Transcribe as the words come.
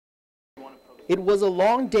It was a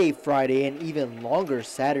long day Friday and even longer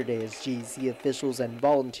Saturday as GEC officials and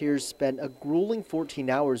volunteers spent a grueling 14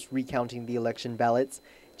 hours recounting the election ballots.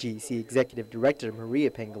 GEC Executive Director Maria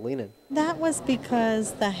Pangilinan. That was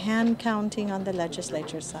because the hand counting on the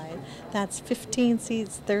legislature side, that's 15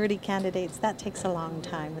 seats, 30 candidates, that takes a long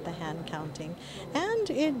time with the hand counting. And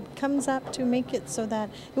it comes up to make it so that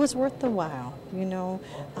it was worth the while.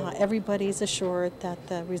 Everybody's assured that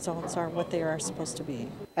the results are what they are supposed to be.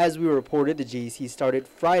 As we reported, the GEC started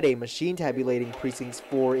Friday machine tabulating precincts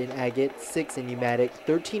 4 in Agate, 6 in Umatic,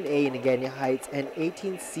 13A in Agana Heights, and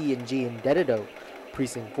 18C and G in Dededo.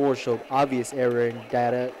 Precinct 4 showed obvious error in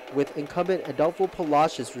data, with incumbent Adolfo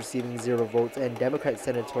Palacios receiving 0 votes and Democrat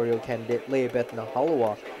senatorial candidate Leabeth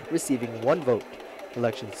Nahalawa receiving 1 vote.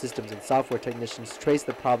 Election systems and software technicians traced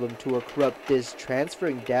the problem to a corrupt disk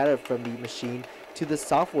transferring data from the machine to the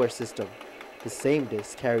software system. The same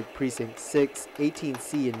disk carried Precinct 6,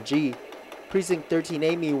 18C, and G. Precinct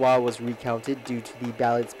 13A, meanwhile, was recounted due to the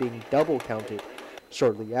ballots being double counted.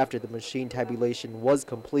 Shortly after the machine tabulation was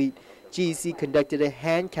complete, GEC conducted a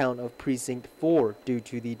hand count of Precinct 4 due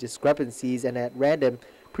to the discrepancies and at random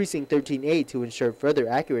Precinct 13A to ensure further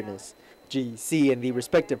accurateness. GEC and the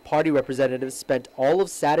respective party representatives spent all of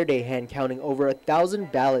Saturday hand counting over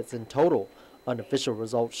 1,000 ballots in total. Unofficial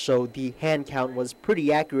results showed the hand count was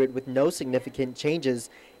pretty accurate with no significant changes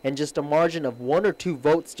and just a margin of 1 or 2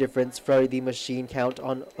 votes difference for the machine count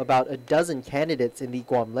on about a dozen candidates in the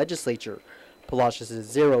Guam legislature. Palacios'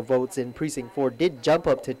 0 votes in Precinct 4 did jump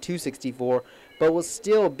up to 264, but was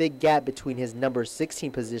still a big gap between his number 16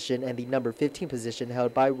 position and the number 15 position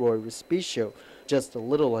held by Roy Respicio, just a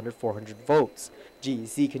little under 400 votes.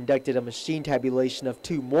 GEC conducted a machine tabulation of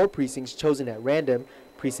 2 more precincts chosen at random,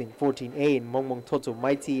 Precinct 14A in Mongmong Toto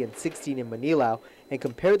Maiti and 16 in Manilao, and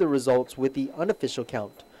compared the results with the unofficial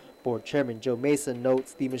count. Board Chairman Joe Mason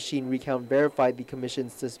notes the machine recount verified the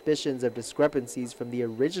Commission's suspicions of discrepancies from the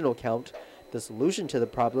original count. The solution to the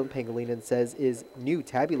problem, Pangilinan says, is new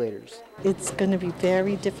tabulators. It's going to be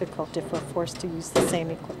very difficult if we're forced to use the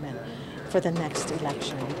same equipment for the next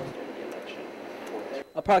election.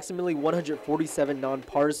 Approximately 147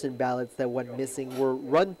 nonpartisan ballots that went missing were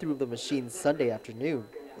run through the machine Sunday afternoon.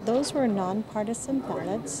 Those were nonpartisan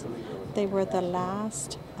ballots. They were the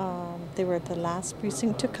last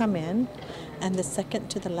precinct to come in, and the second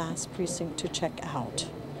to the last precinct to check out.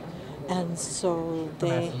 And so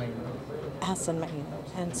the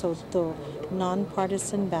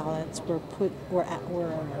nonpartisan ballots were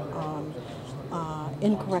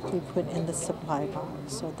incorrectly put in the supply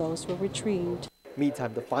box. So those were retrieved.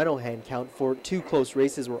 Meantime, the final hand count for 2 close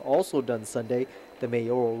races were also done Sunday. The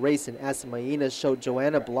mayoral race in Asamaina showed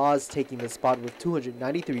Joanna Blas taking the spot with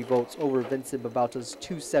 293 votes over Vincent Babauta's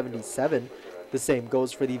 277. The same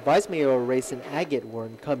goes for the vice mayoral race in Agate, where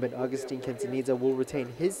incumbent Agustin Quintanilla will retain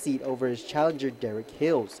his seat over his challenger Derek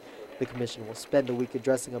Hills. The commission will spend the week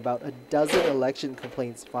addressing about a dozen election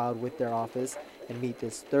complaints filed with their office and meet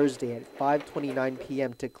this Thursday at 5:29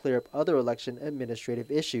 p.m. to clear up other election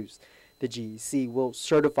administrative issues. The GEC will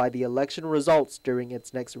certify the election results during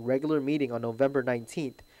its next regular meeting on November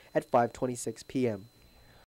 19th at 5:26 p.m.